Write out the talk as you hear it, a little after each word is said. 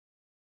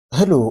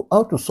Hello,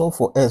 how to solve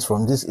for s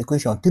from this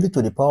equation? 3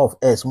 to the power of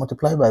s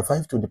multiplied by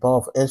 5 to the power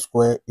of s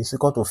squared is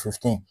equal to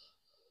 15.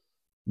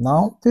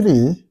 Now,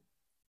 3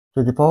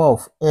 to the power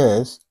of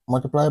s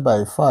multiplied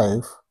by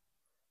 5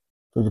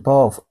 to the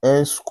power of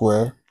s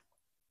squared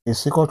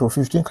is equal to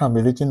 15 can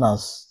be written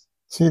as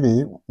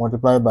 3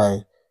 multiplied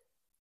by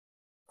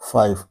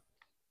 5.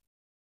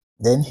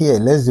 Then here,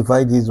 let's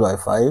divide this by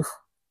 5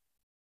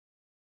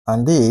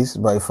 and this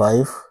by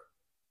 5.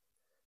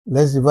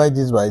 Let's divide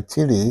this by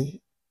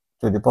 3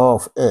 to the power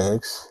of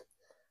x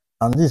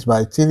and this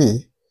by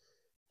 3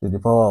 to the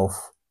power of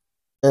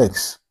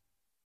x.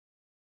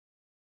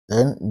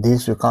 Then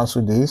this will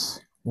cancel this,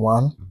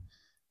 1.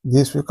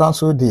 This will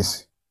cancel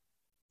this.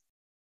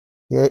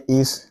 Here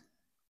is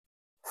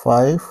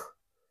 5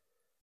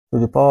 to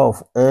the power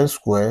of s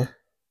squared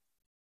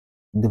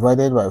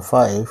divided by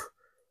 5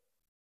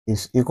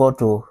 is equal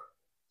to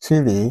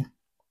 3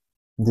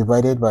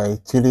 divided by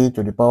 3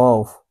 to the power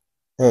of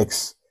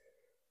x.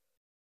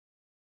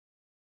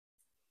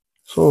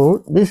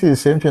 So this is the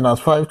same thing as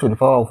 5 to the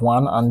power of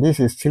 1 and this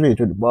is 3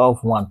 to the power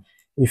of 1.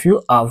 If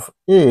you have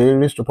a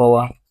raised to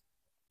power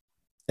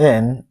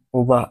n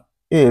over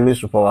a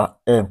raised to power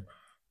m,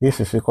 this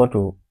is equal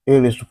to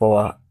a raised to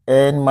power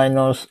n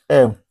minus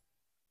m.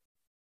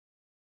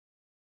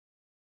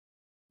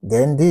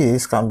 Then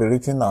this can be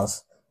written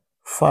as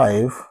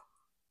 5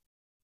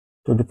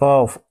 to the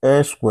power of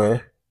s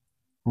squared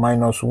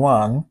minus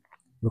 1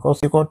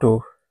 because equal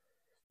to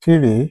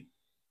 3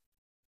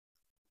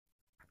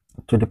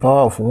 to the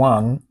power of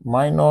 1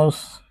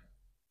 minus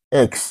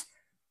x.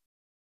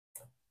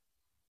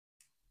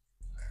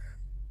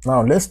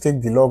 Now let's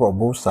take the log of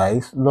both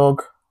sides.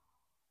 Log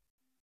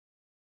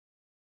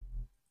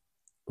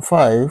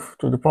 5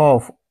 to the power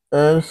of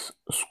s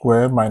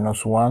squared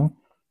minus 1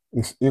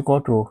 is equal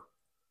to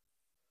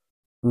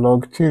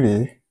log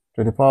 3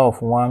 to the power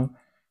of 1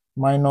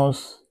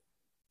 minus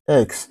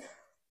x.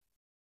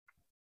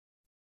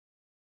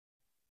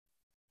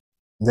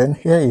 Then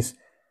here is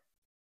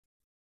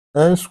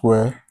s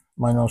squared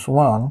minus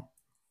 1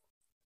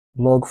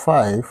 log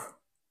 5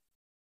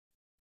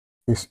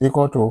 is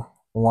equal to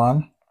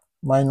 1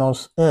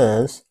 minus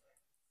s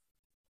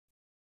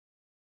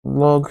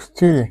log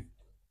 3.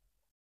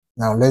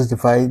 Now let's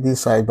divide this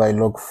side by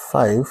log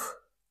 5.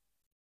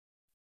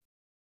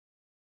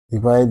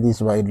 Divide this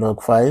by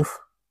log 5.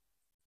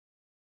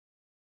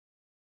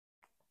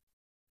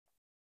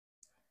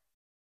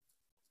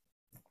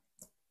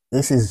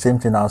 This is the same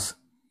thing as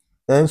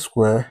s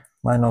squared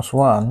minus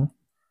 1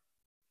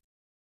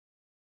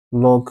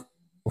 log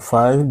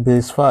 5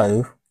 base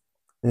 5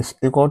 is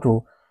equal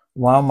to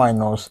 1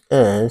 minus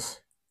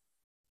s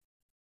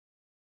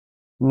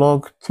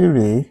log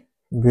 3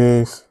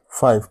 base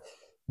 5.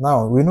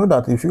 Now we know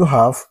that if you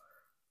have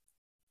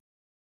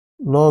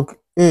log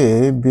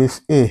a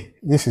base a,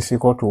 this is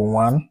equal to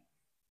 1.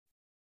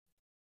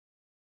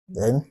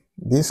 Then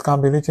this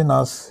can be written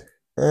as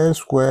s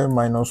squared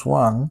minus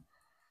 1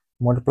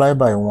 multiplied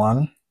by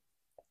 1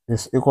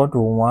 is equal to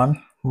 1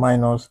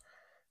 minus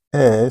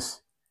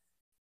s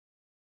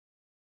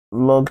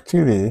log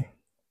 3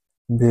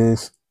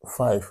 base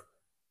 5.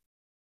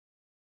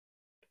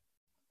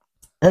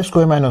 S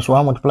squared minus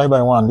 1 multiplied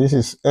by 1, this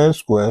is s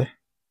squared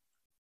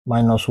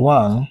minus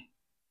 1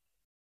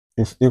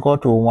 is equal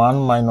to 1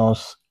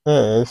 minus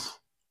s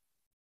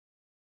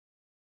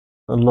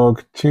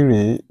log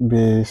 3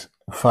 base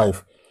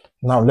 5.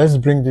 Now let's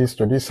bring this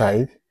to this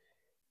side.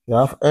 You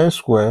have s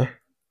squared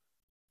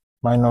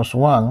minus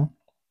 1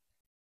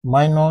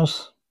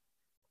 minus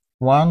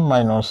 1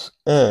 minus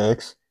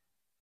x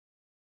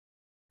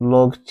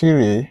log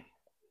 3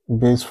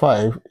 base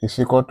 5 is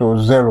equal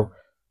to 0.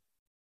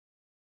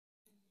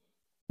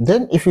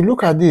 Then if you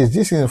look at this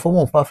is in the form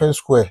of perfect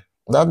square.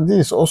 That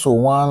this is also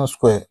 1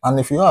 square. And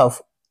if you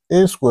have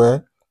a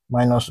squared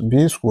minus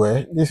b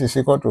squared, this is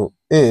equal to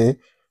a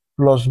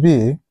plus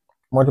b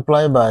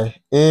multiplied by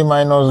a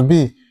minus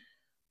b.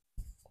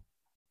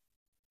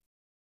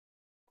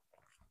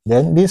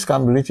 Then this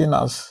can be written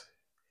as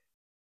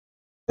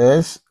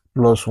s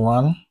plus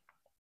 1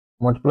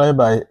 multiplied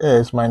by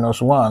s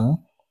minus 1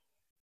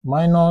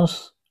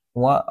 minus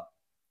 1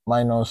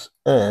 minus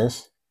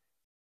s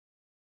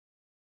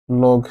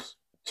log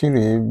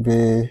 3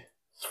 base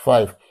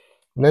 5.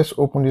 Let's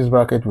open this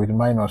bracket with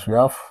minus. We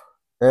have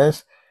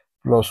s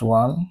plus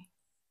 1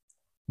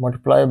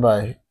 multiplied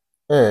by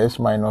s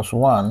minus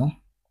 1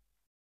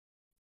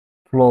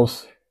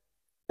 plus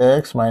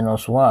x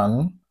minus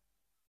 1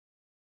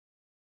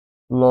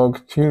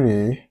 log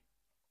 3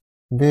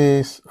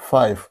 base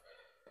 5.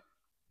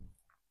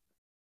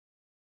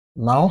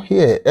 Now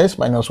here s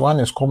minus 1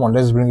 is common.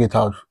 Let's bring it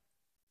out.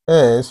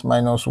 S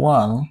minus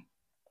 1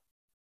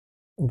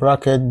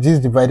 bracket this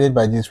divided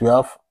by this, we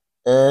have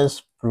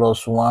s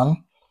plus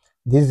 1,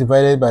 this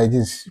divided by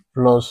this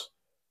plus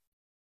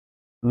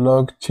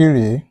log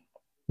 3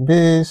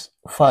 base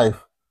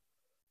 5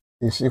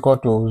 is equal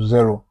to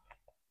 0.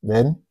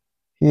 Then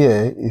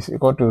here is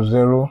equal to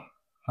 0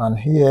 and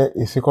here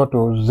is equal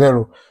to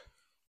 0.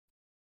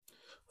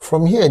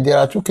 From here there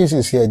are two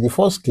cases here. The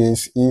first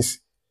case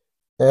is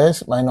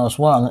s minus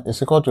 1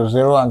 is equal to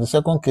 0, and the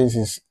second case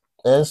is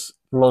s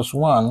plus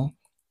 1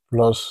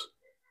 plus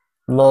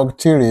log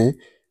 3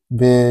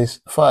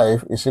 base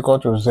 5 is equal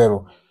to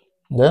 0.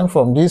 Then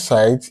from this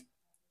side,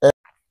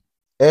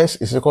 s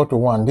is equal to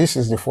 1. This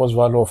is the first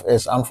value of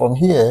s. And from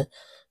here,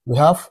 we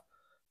have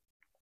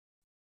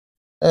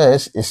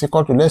s is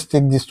equal to, let's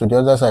take this to the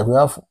other side. We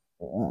have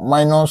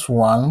minus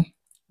 1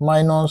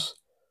 minus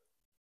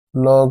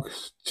log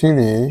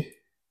 3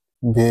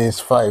 base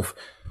 5.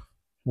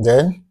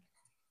 Then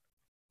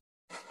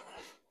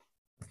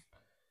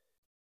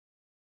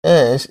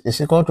s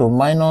is equal to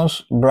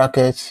minus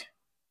bracket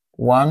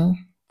 1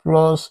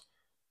 plus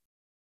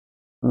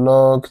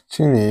log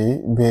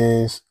 3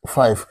 base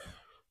 5.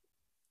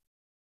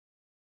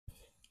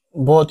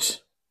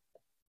 But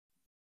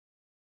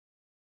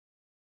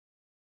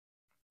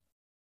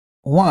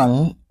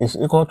 1 is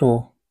equal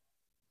to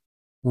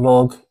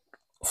log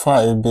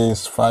 5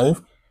 base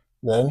 5.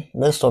 Then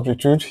let's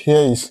substitute.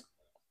 Here is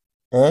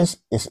s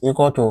is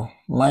equal to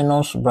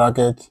minus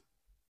bracket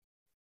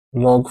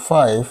log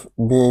 5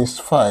 base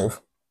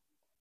 5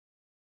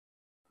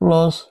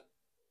 plus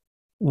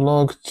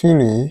log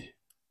 3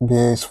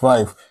 base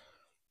 5.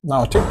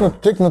 Now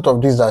take note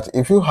of this, that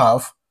if you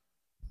have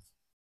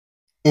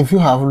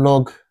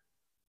log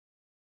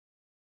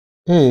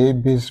a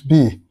base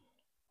b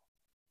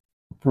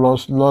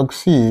plus log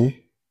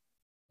c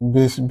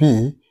base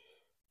b,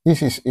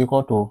 this is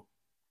equal to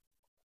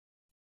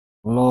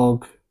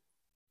log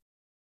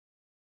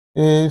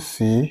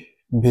ac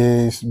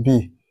base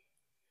b.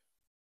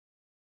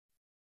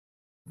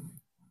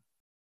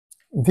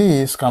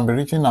 This can be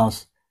written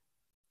as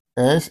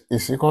s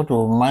is equal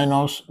to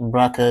minus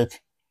bracket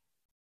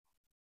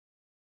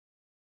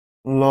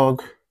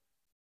log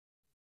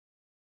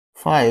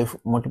 5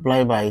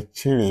 multiplied by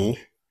 3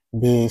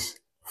 base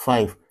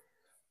 5.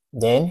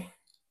 Then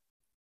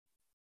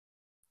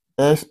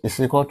s is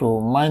equal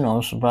to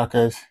minus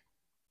bracket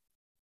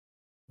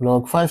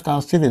log 5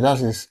 times 3,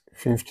 that is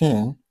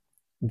 15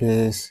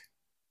 base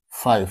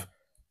 5.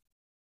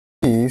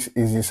 This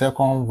is the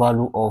second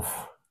value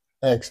of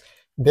x.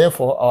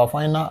 Therefore, our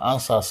final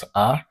answers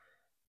are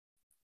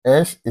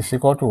s is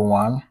equal to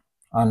 1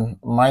 and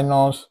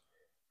minus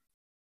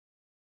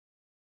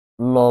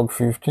log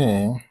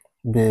 15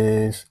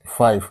 base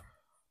 5.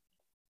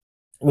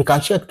 We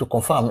can check to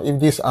confirm if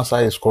this answer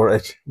is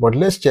correct, but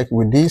let's check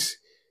with this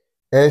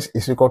s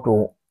is equal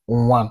to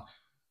 1.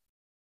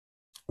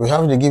 We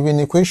have the given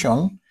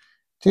equation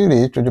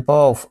 3 to the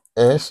power of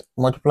s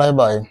multiplied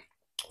by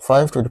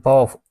 5 to the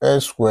power of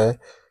s squared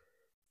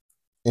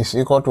is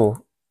equal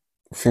to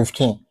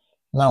 15.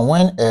 Now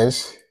when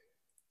s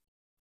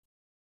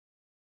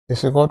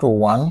is equal to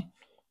 1,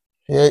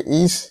 here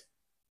is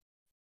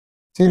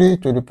 3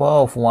 to the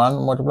power of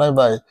 1 multiplied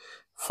by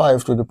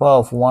 5 to the power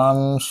of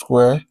 1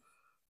 square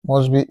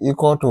must be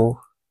equal to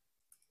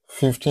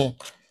 15.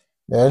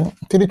 Then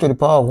 3 to the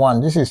power of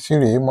 1, this is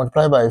 3,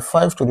 multiplied by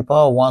 5 to the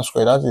power of 1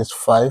 square, that is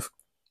 5,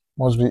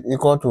 must be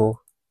equal to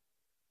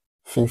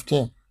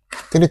 15.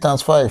 3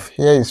 times 5,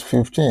 here is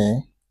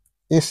 15,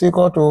 is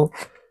equal to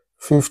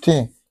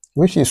 15,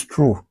 which is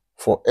true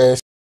for s.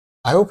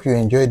 I hope you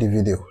enjoyed the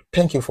video.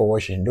 Thank you for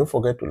watching. Don't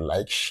forget to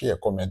like, share,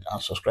 comment,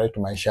 and subscribe to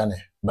my channel.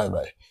 Bye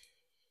bye.